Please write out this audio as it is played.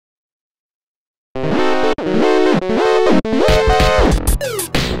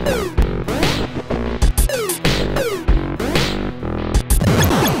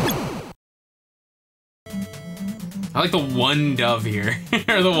I like the one dove here.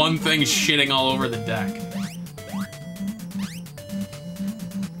 Or the one thing shitting all over the deck.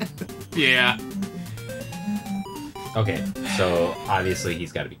 Yeah. Okay, so obviously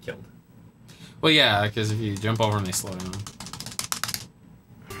he's got to be killed. Well, yeah, because if you jump over them, they slow down.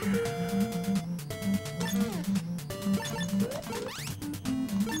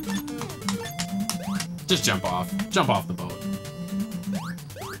 Just jump off. Jump off the boat.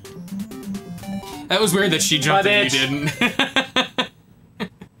 That was weird that she jumped and you didn't.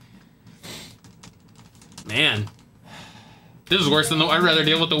 Man. This is worse than the... I'd rather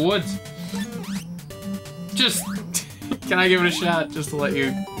deal with the woods. Just... Can I give it a shot just to let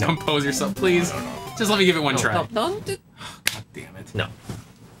you compose yourself, please? Just let me give it one try. No. God damn it. No.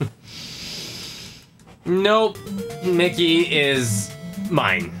 Nope. Mickey is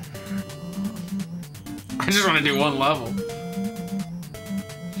mine. I just want to do one level.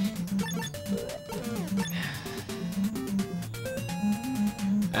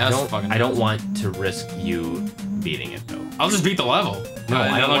 I don't want to risk you beating it, though. I'll just beat the level. No,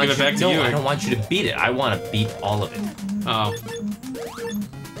 I don't want give it back to you. I don't want you to beat it. I want to beat all of it. Oh.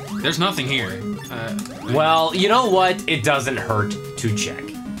 There's nothing here. Well, you know what? It doesn't hurt to check.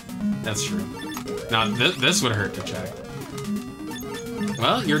 That's true. Now, this would hurt to check.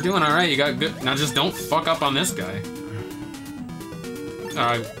 Well, you're doing all right. You got good. Now just don't fuck up on this guy.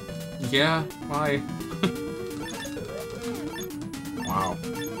 Yeah, why? Wow.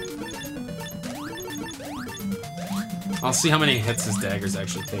 I'll see how many hits his daggers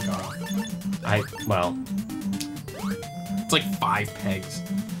actually take off. Well... It's like 5 pegs.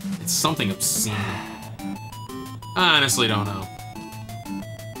 It's something obscene. I honestly don't know.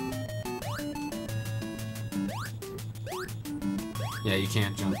 Yeah, you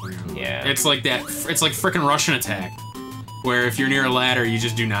can't jump when you're on. Yeah. It's like that. It's like frickin' Russian attack, where if you're near a ladder, you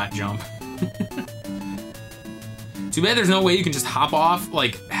just do not jump. Too bad there's no way you can just hop off,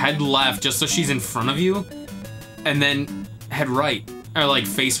 like head left, just so she's in front of you, and then head right, or like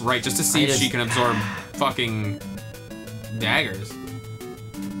face right, just to see if she can absorb fucking daggers.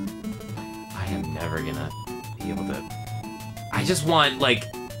 I am never gonna be able to. I just want like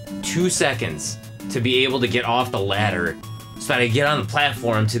 2 seconds to be able to get off the ladder so that I get on the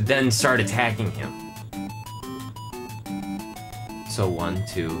platform to then start attacking him. So 1,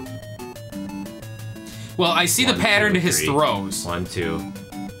 2. Well, I see the pattern to his throws. 1, 2.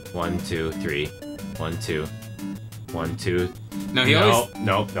 1, 2, 3. 1, 2. 1, 2. No, he always...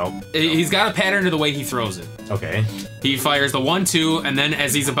 Nope. He's got a pattern to the way he throws it. Okay. He fires the 1, 2, and then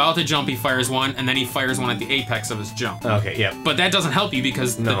as he's about to jump, he fires one, and then he fires one at the apex of his jump. Okay, yeah. But that doesn't help you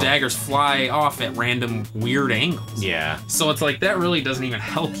because the daggers fly off at random weird angles. Yeah. So it's like, that really doesn't even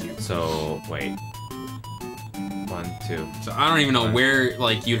help you. So, wait. 1, 2. So I don't even know where,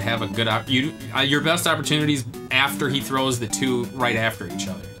 like, you'd have a good... your best opportunities after he throws the 2 right after each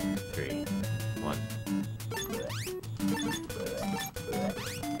other. 3, 1.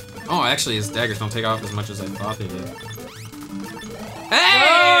 Oh, actually, his daggers don't take off as much as I thought they did. Hey!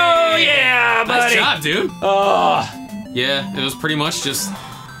 Oh, yeah, buddy! Nice job, dude. Oh. Yeah, it was pretty much just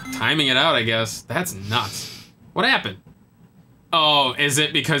timing it out, I guess. That's nuts. What happened? Oh, is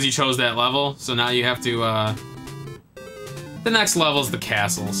it because you chose that level? So now you have to, The next level's the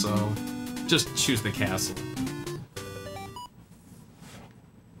castle, so just choose the castle.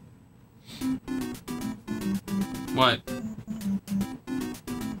 What?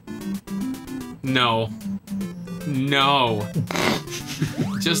 No. No.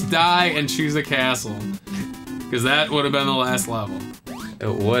 Just die and choose a castle. Because that would have been the last level.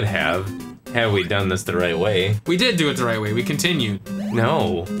 It would have, had we done this the right way. We did do it the right way. We continued.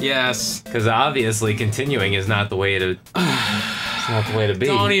 No. Yes. Because obviously continuing is not the way to... it's not the way to be.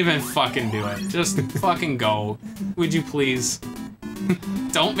 Don't even fucking do it. Just fucking go. Would you please?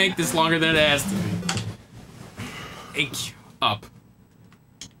 Don't make this longer than it has to be. Thank you. Up.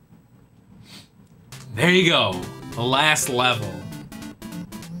 There you go. The last level.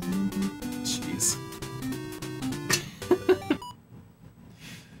 Jeez.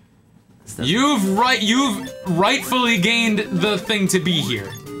 You've rightfully gained the thing to be here.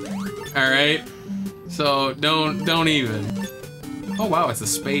 All right. So don't even. Oh wow, it's the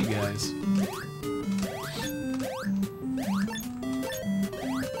spade guys.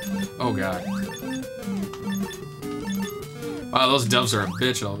 Oh god. Wow, those doves are a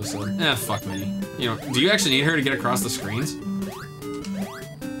bitch all of a sudden. Eh, fuck me. You know, do you actually need her to get across the screens?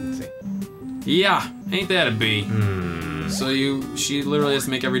 Let's see. Yeah, ain't that a bee? So she literally has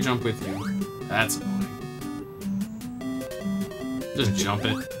to make every jump with you. That's annoying. Just jump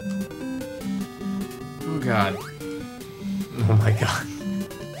it. Oh god. Oh my god.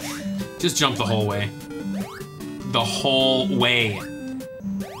 Just jump the whole way. the whole way.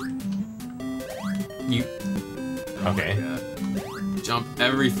 You... Okay. Oh, jump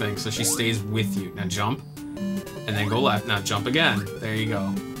everything so she stays with you. Now jump, and then go left. Now jump again. There you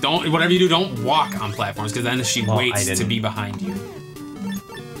go. Don't, whatever you do, don't walk on platforms, because then she waits to be behind you.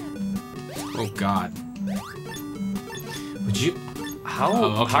 Oh God. Would you?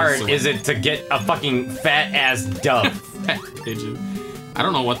 How hard is it to get a fucking fat ass dove? Fat pigeon. I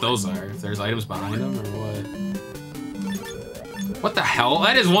don't know what those are. If there's items behind them or what. What the hell?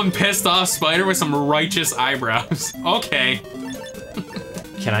 That is one pissed off spider with some righteous eyebrows. Okay.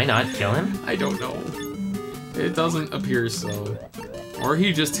 Can I not kill him? I don't know. It doesn't appear so. Or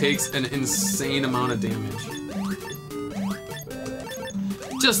he just takes an insane amount of damage.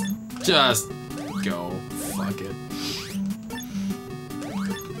 Just go. Fuck it.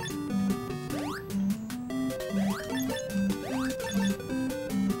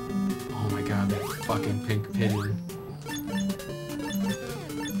 Oh my God, that fucking pink pigeon.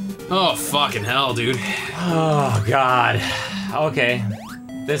 Oh, fucking hell, dude. Oh, God. Okay.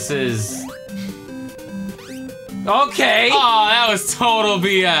 This is... Okay! Oh, that was total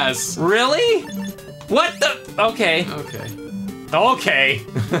BS. Really? What the... Okay. Okay. Okay.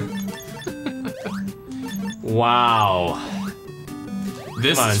 Wow.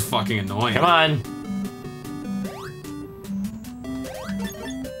 This is fucking annoying. Come on.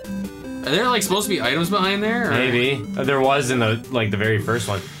 Are there, like, supposed to be items behind there? Or? Maybe. There was in the, like, the very first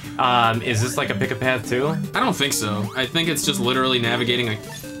one. Is this like a pick a path too? I don't think so. I think it's just literally navigating a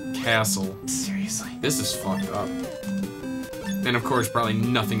castle. Seriously. This is fucked up. And of course, probably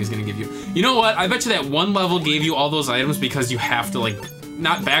nothing is gonna give you... You know what? I bet you that one level gave you all those items because you have to, like,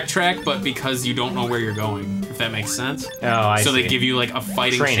 not backtrack, but because you don't know where you're going, if that makes sense. Oh, I see. So they give you, like, a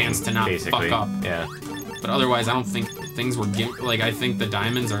fighting Training, chance to not basically. fuck up. Yeah. But otherwise, I don't think things were... Like, I think the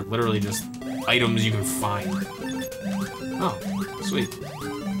diamonds are literally just items you can find. Oh, sweet.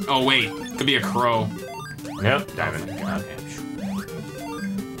 Oh, wait. Could be a crow. Nope. Diamond. Okay.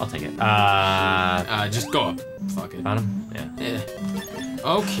 I'll take it. Just go up. Fuck it. Bottom? Yeah.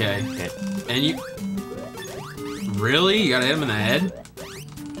 Okay. And you... Really? You gotta hit him in the head?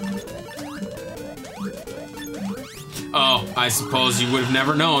 Oh, I suppose you would have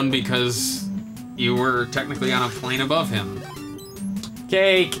never known because you were technically on a plane above him.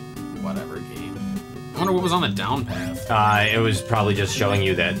 Cake! Whatever game. I wonder what was on the down path. It was probably just showing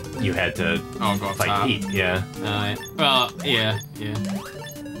you that you had to go up fight top. heat. Yeah. Well, yeah.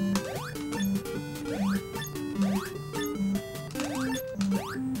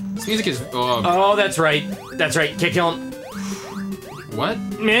 This music is... Oh, that's right. That's right. Can't kill him. What?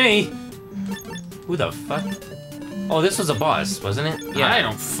 Me. Who the fuck? Oh, this was a boss, wasn't it? Yeah. I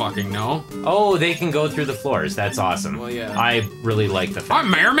don't fucking know. Oh, they can go through the floors. That's awesome. Well, yeah. I really like the fact. I'm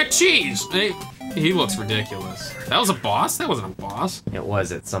Mayor McCheese! He looks ridiculous. That was a boss? That wasn't a boss. It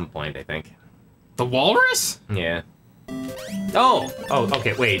was at some point, I think. The walrus? Yeah. Oh,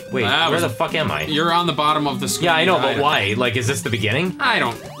 okay, wait. Where the fuck am I? You're on the bottom of the screen. Yeah, I know, but why? Like, is this the beginning? I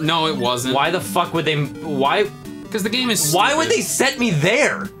don't... No, it wasn't. Why the fuck would they... Why... Because the game is stupid. Why would they set me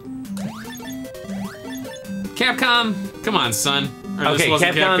there? Capcom, come on, son. Okay,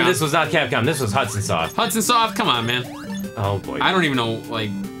 Capcom, this was not Capcom. This was Hudson Soft. Hudson Soft, come on, man. Oh, boy. I don't even know, like...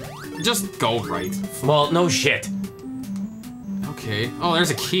 Just go right. Well, no shit. Okay. Oh,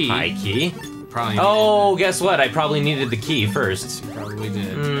 there's a key. Hi, key. Probably. Oh, guess what? I probably needed the key first. You probably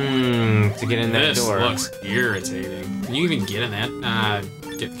did. To get in that door. This looks irritating. Can you even get in that?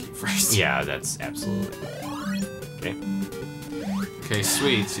 Get the key first. Yeah, that's absolutely. Okay. Okay,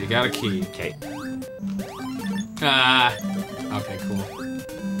 sweet. So you got a key. Okay. Okay, cool.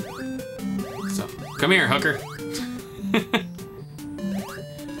 So, come here, hooker.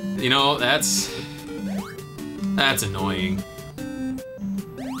 You know, that's annoying.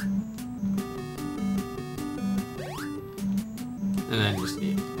 And then just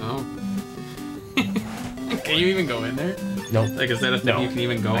eat. Oh. Can you even go in there? Nope. Like, is that a thing you can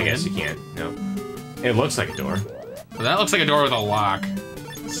even go in? I guess you can't. No. It looks like a door. Well, that looks like a door with a lock.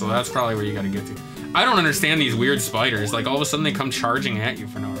 So that's probably where you gotta get to. I don't understand these weird spiders. Like, all of a sudden they come charging at you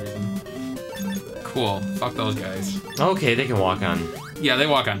for no reason. Cool. Fuck those guys. Okay, they can walk on. Yeah, they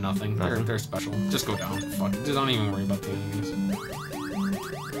walk on nothing. They're special. Just go down. Fuck it. Just don't even worry about the enemies.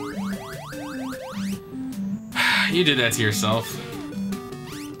 You did that to yourself.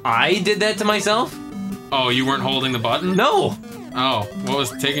 I did that to myself? Oh, you weren't holding the button? No. Oh, what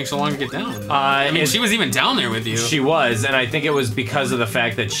was taking so long to get down? I mean, she was even down there with you. She was, and I think it was because of the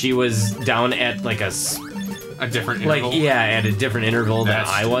fact that she was down at like a different interval. Like, yeah, at a different interval than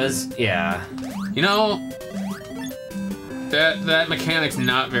I was. Yeah. You know, That mechanic's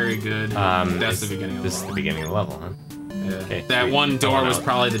not very good. That's the beginning of the level. This is the beginning of the level, huh? Yeah. Okay. That one door was out.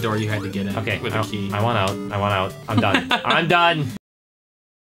 probably the door you had to get in Okay. with a key. I want out. I want out. I'm done. I'm done.